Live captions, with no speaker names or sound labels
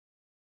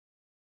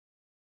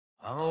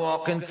I'm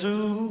walking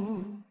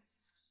through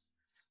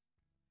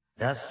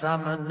that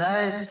summer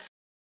night,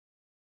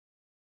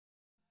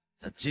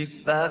 the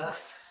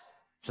jukebox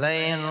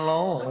playing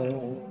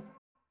low.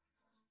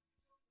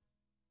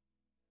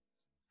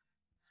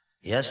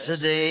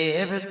 Yesterday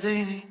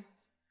everything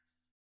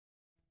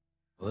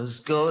was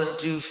going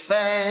too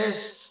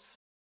fast.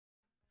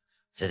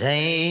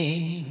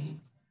 Today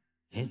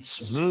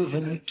it's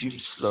moving too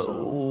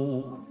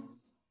slow.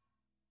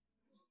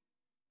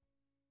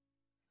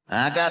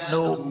 I got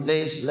no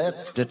place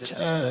left to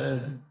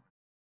turn.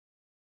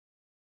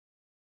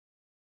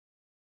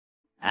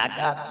 I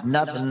got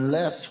nothing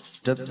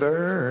left to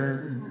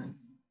burn.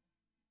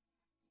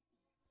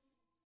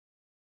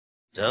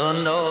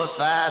 Don't know if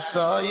I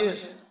saw you,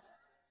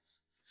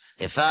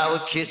 if I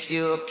would kiss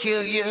you or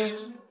kill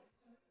you.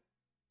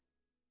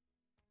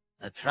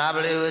 It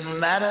probably wouldn't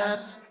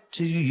matter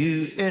to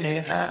you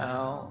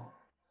anyhow.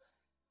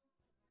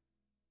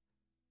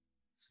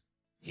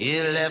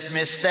 You left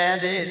me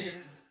standing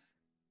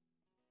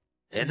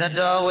in the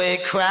doorway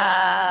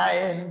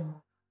crying.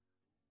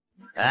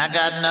 I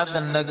got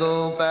nothing to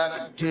go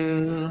back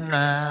to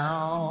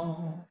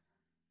now.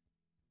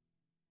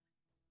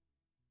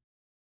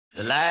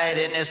 The light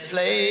in this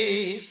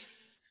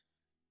place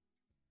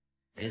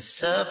is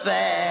so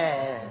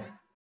bad,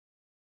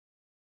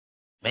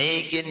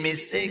 making me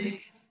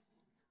sick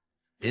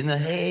in the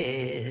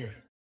head.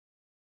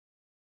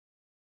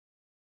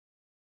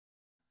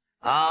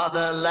 All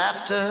the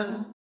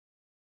laughter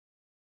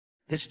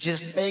is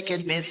just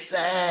making me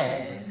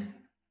sad.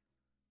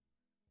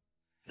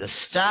 The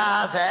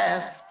stars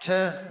have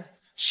turned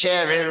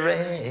cherry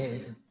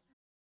red.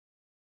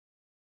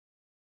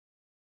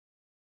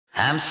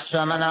 I'm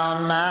strumming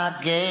on my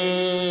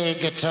gay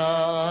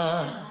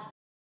guitar,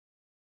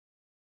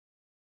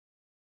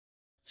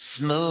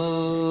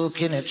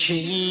 smoking a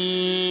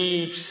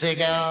cheap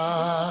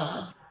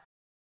cigar.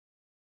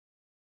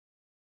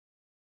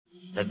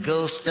 The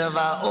ghost of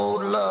our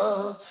old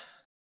love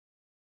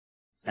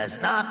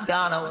has not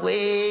gone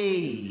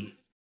away.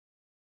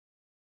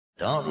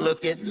 Don't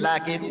look it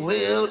like it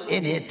will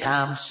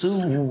anytime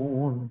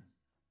soon.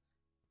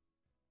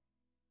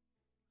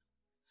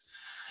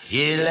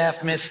 You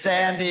left me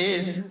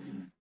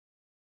standing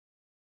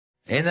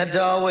in the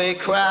doorway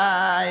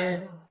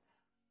crying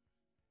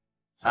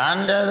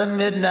under the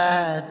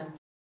midnight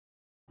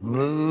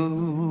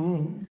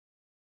moon.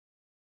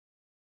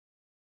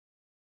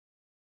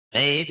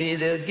 Maybe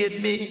they'll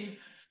get me,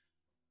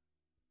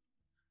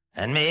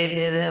 and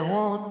maybe they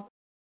won't.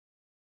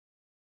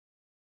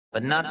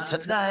 But not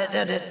tonight,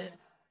 and it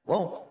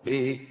won't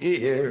be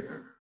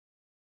here.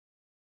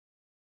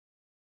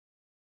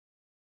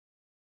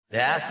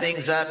 There are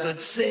things I could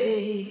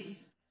say,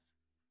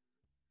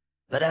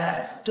 but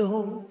I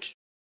don't.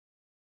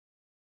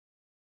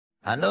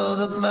 I know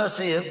the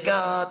mercy of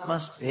God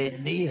must be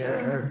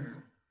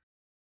near.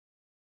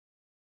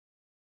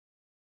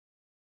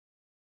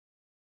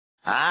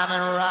 I've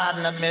been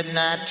riding a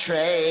midnight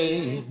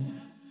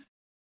train,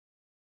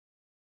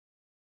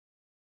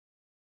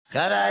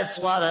 got ice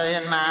water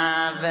in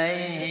my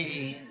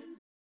vein.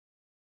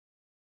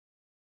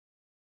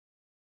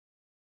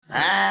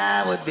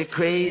 I would be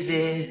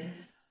crazy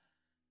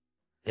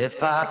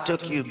if I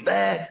took you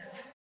back.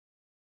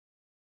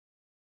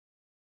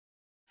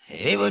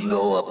 It would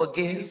go up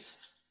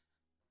against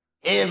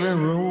every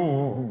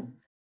room.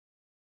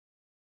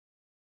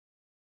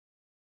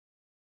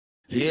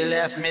 You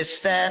left me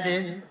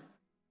standing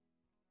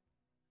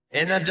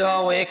in the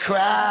doorway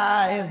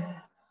crying,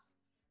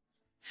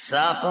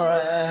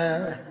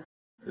 suffering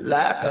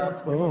like a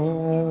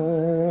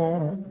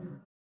fool.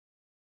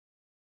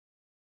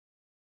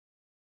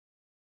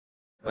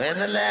 When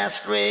the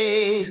last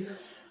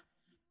rays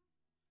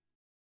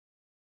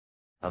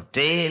of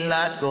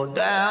daylight go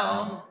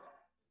down,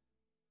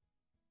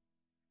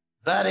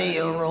 buddy,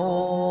 you're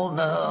old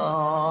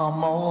no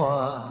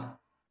more.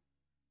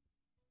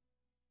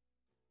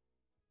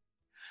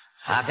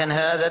 I can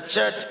hear the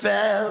church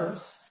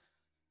bells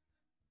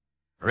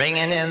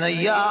ringing in the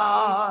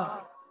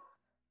yard.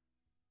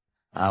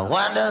 I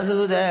wonder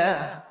who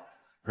they're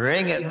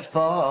ringing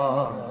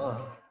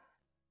for.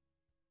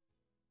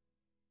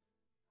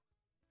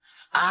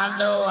 I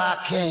know I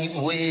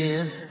can't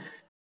win,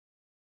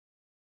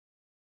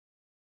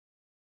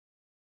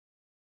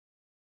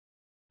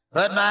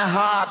 but my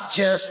heart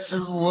just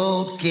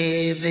won't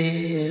give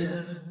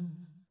in.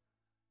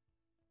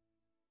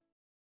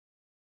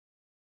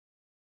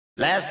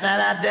 Last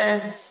night I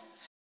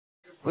danced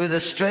with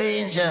a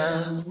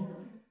stranger,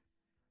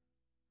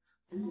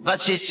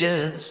 but she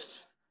just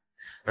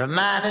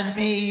reminded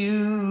me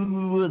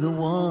you were the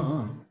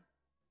one.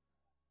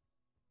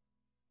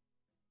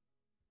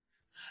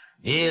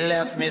 You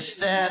left me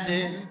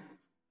standing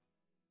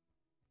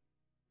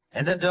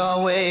in the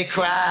doorway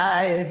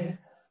crying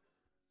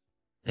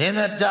in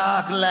the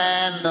dark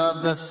land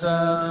of the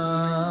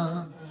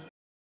sun.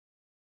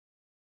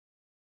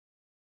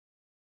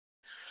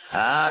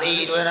 I'll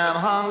eat when I'm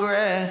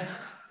hungry,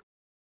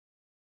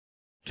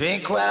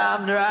 drink when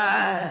I'm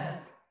dry,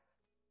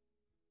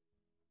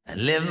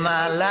 and live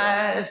my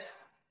life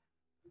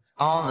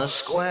on the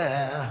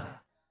square.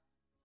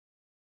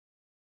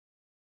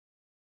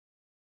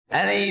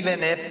 And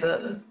even if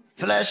the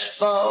flesh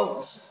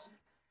falls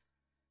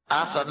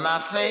off of my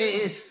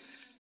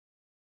face,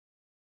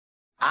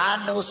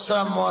 I know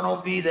someone will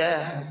be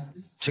there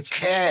to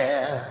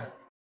care.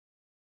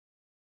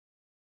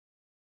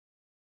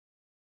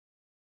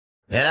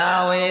 It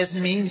always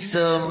means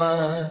so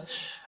much.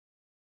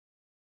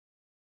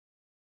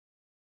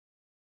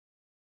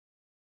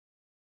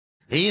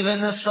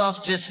 Even the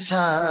softest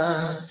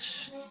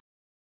touch.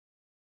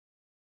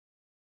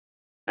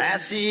 I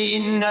see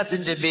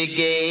nothing to be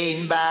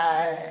gained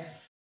by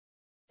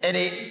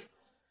any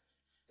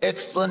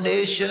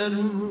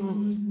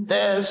explanation.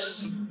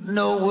 There's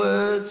no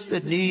words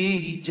that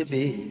need to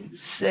be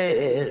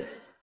said.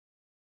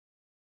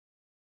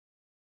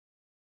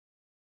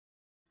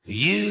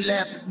 You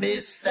left me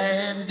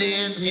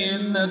standing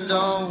in the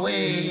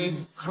doorway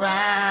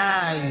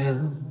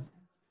crying,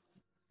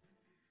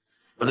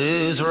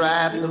 blues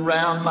wrapped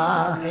around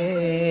my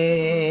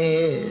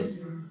head.